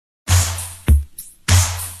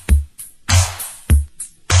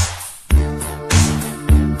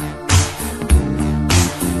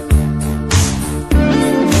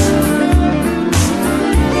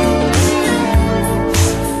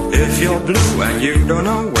blue and you don't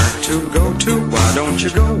know where to go to, why don't you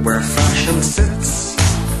go where fashion sits?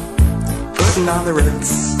 Putting on the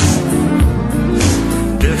Ritz.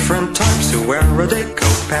 Different types who wear a day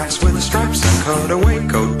coat, pants with stripes and cutaway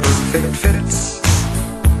coat, perfect fits.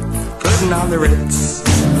 Putting on the Ritz.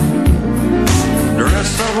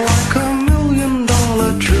 Dressed up like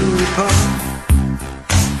 $1,000,000 trooper,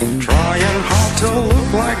 trying hard to look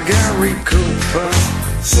like Gary Cooper.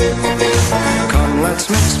 Come, let's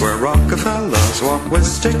mix where Rockefellers walk with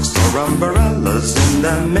sticks or umbrellas in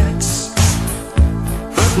their midst.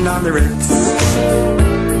 Putting on the Ritz.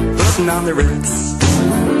 Putting on the Ritz.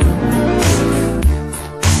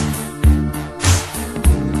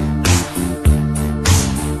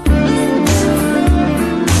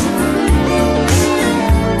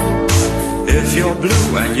 If you're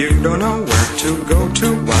blue and you don't know where to go to,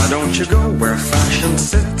 why don't you go where fashion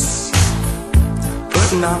sits?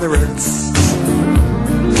 Putting on the Ritz.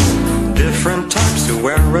 Different types who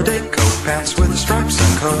wear a day coat, pants with stripes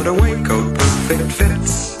and cutaway coat, perfect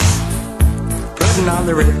fits. Putting on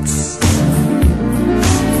the Ritz.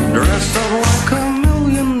 Dressed up like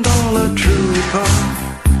 $1,000,000 trooper,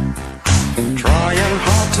 trying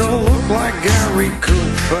hard to look like Gary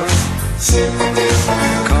Cooper.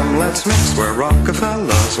 Come, let's mix where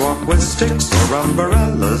Rockefellers walk with sticks or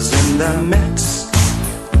umbrellas in their midst.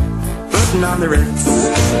 Putting on the Ritz.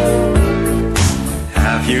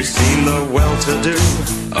 Have you seen the well-to-do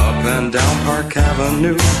up and down Park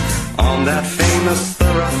Avenue on that famous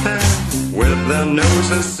thoroughfare with their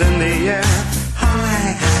noses in the air?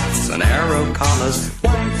 High hats and arrow collars,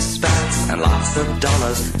 white spats and lots of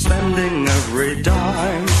dollars, spending every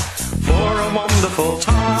dime for a wonderful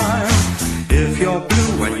time. If you're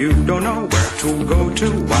blue and you don't know where to go to,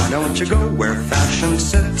 why don't you go where fashion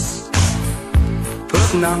sits?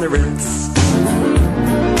 Putting on the Ritz.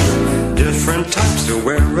 Different types who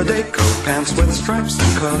wear a day coat, pants with stripes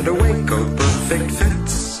and cutaway coat, perfect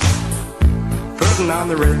fits. Putting on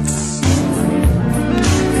the Ritz.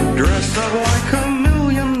 Dressed up like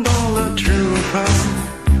 $1,000,000 trooper,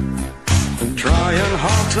 trying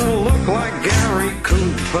hard to look like Gary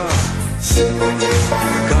Cooper.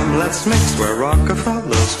 Come, let's mix where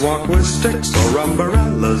Rockefellers walk with sticks or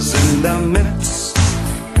umbrellas in their midst.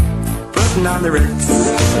 Putting on the Ritz.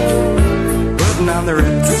 Putting on the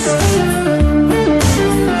Ritz.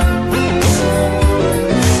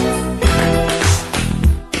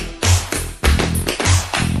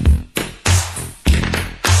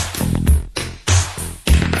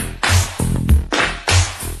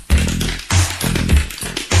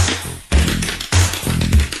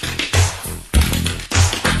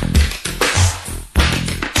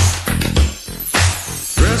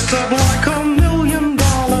 Dressed up like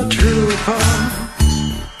 $1,000,000 trooper,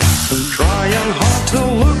 trying hard to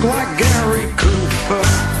look like Gary Cooper.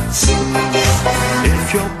 If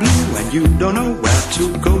you're blue and you don't know where to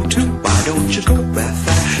go to, why don't you go where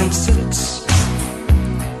fashion sits?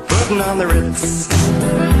 Putting on the Ritz.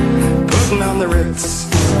 Putting on the Ritz.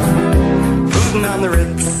 Putting on the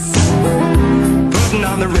Ritz. Putting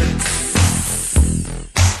on the Ritz.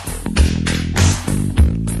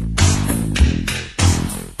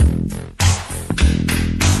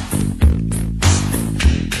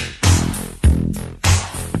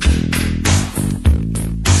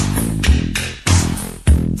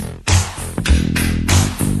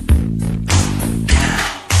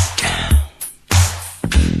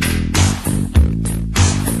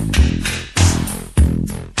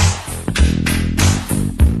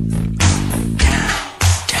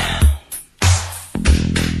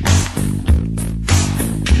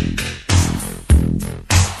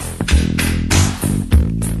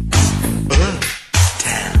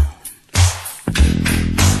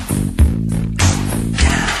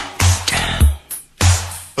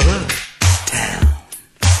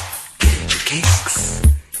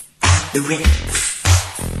 The Ritz.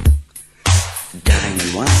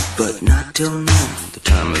 Diamond white, but not till now. The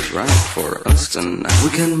time is right for us tonight. We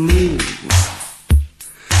can move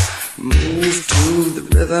to the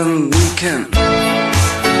rhythm. We can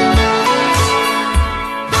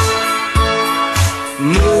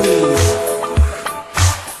move,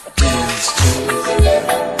 dance to the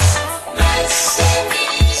rhythm. Nice and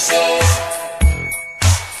easy.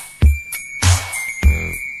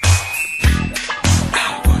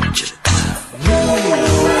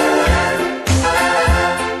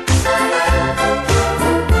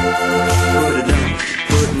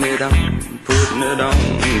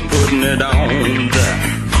 Putting it on the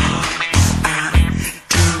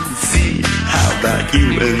R-I-T-Z. How about you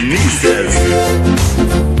and me, says